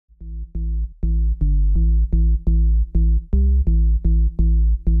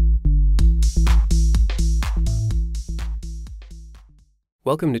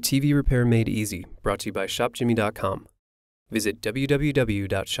Welcome to TV Repair Made Easy, brought to you by ShopJimmy.com. Visit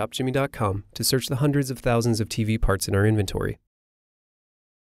www.shopjimmy.com to search the hundreds of thousands of TV parts in our inventory.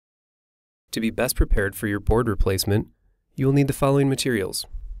 To be best prepared for your board replacement, you will need the following materials.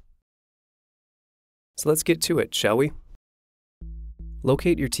 So let's get to it, shall we?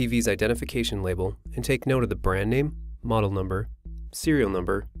 Locate your TV's identification label and take note of the brand name, model number, serial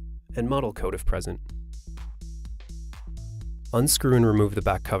number, and model code if present. Unscrew and remove the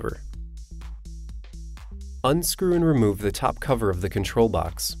back cover. Unscrew and remove the top cover of the control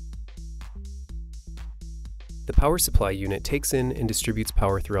box. The power supply unit takes in and distributes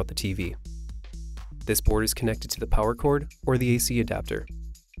power throughout the TV. This board is connected to the power cord or the AC adapter.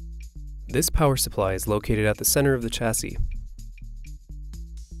 This power supply is located at the center of the chassis.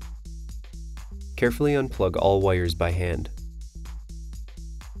 Carefully unplug all wires by hand.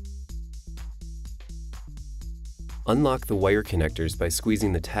 Unlock the wire connectors by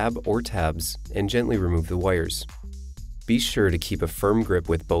squeezing the tab or tabs and gently remove the wires. Be sure to keep a firm grip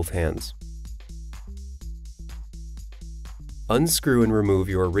with both hands. Unscrew and remove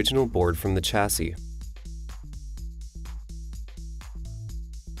your original board from the chassis.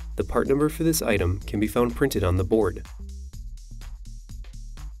 The part number for this item can be found printed on the board.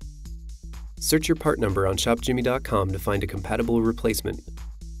 Search your part number on ShopJimmy.com to find a compatible replacement.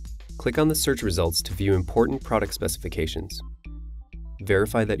 Click on the search results to view important product specifications.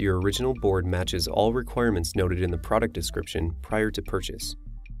 Verify that your original board matches all requirements noted in the product description prior to purchase.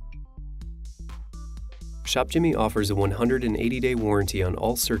 ShopJimmy offers a 180-day warranty on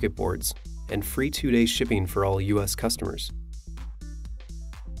all circuit boards and free 2-day shipping for all U.S. customers.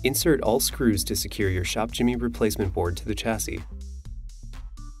 Insert all screws to secure your ShopJimmy replacement board to the chassis.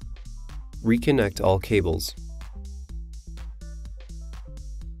 Reconnect all cables.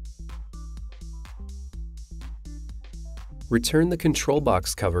 Return the control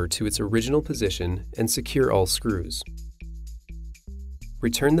box cover to its original position and secure all screws.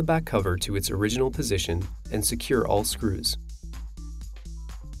 Return the back cover to its original position and secure all screws.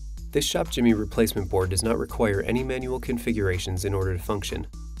 This ShopJimmy replacement board does not require any manual configurations in order to function.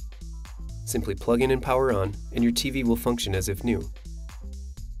 Simply plug in and power on, and your TV will function as if new.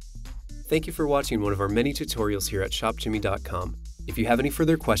 Thank you for watching one of our many tutorials here at ShopJimmy.com. If you have any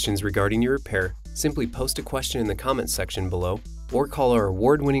further questions regarding your repair, simply post a question in the comments section below or call our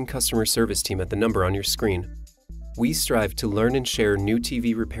award-winning customer service team at the number on your screen. We strive to learn and share new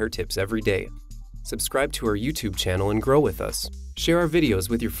TV repair tips every day. Subscribe to our YouTube channel and grow with us. Share our videos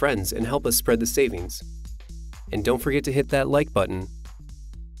with your friends and help us spread the savings. And don't forget to hit that like button